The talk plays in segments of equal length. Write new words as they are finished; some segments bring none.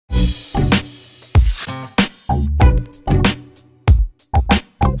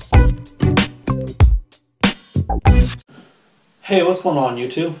Hey, what's going on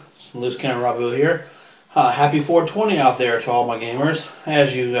YouTube? It's LooseCannonRobu here. Happy 420 out there to all my gamers.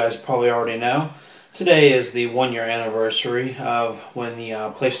 As you guys probably already know, today is the 1-year anniversary of when the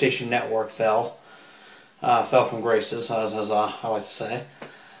PlayStation Network fell from graces, as I like to say.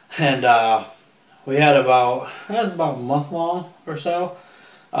 And we had it was about a month long or so,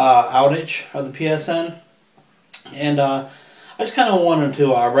 outage of the PSN. And I just kind of wanted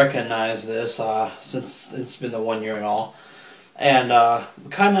to recognize this since it's been the 1 year and all. And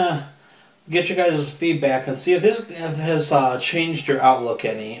kind of get your guys' feedback and see if this has changed your outlook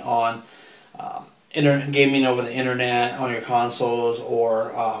any on internet gaming over the internet on your consoles,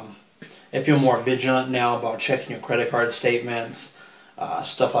 or if you're more vigilant now about checking your credit card statements,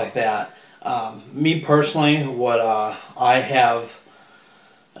 stuff like that. Me personally, what I have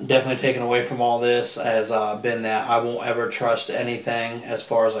definitely taken away from all this has been that I won't ever trust anything as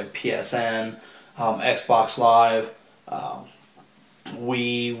far as like PSN, Xbox Live,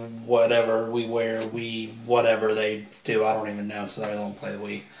 whatever they do. I don't even know because I don't play the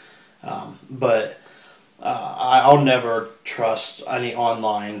Wii. But I'll never trust any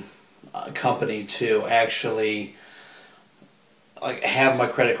online company to actually like have my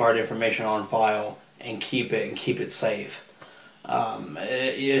credit card information on file and keep it safe.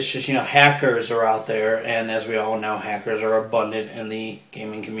 It's just, hackers are out there, and as we all know, hackers are abundant in the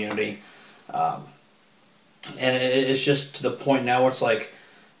gaming community. And it's just to the point now where it's like,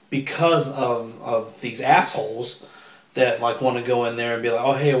 because of these assholes that like want to go in there and be like,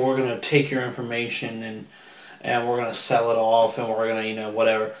 oh hey, we're gonna take your information and we're gonna sell it off and we're gonna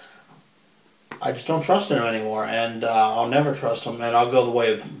whatever. I just don't trust them anymore, and I'll never trust them, and I'll go the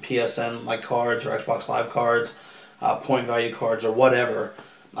way of PSN like cards or Xbox Live cards, point value cards or whatever.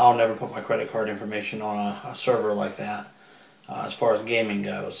 I'll never put my credit card information on a server like that as far as gaming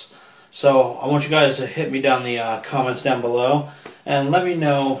goes. So I want you guys to hit me down the comments down below and let me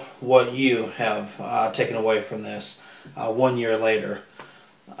know what you have taken away from this 1 year later.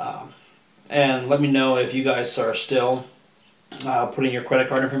 And let me know if you guys are still putting your credit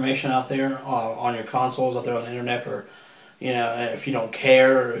card information out there on your consoles, out there on the internet for, if you don't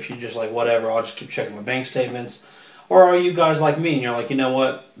care, or if you just like, whatever, I'll just keep checking my bank statements. Or are you guys like me and you're like, you know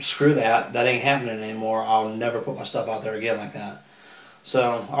what, screw that, that ain't happening anymore, I'll never put my stuff out there again like that.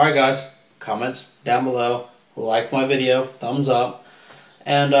 So, alright guys, comments down below, like my video, thumbs up,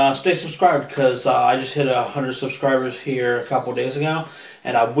 and stay subscribed, because I just hit 100 subscribers here a couple days ago,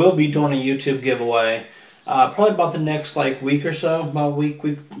 and I will be doing a YouTube giveaway probably about the next week or so, about a week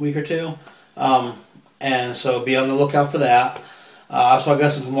or two, and so be on the lookout for that. So I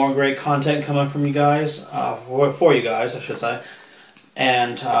got some more great content coming from you guys, for you guys I should say.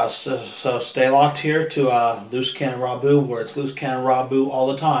 And so stay locked here to LooseCannonRobu, where it's LooseCannonRobu all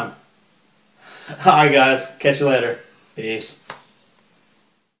the time. Alright guys, catch you later. Peace.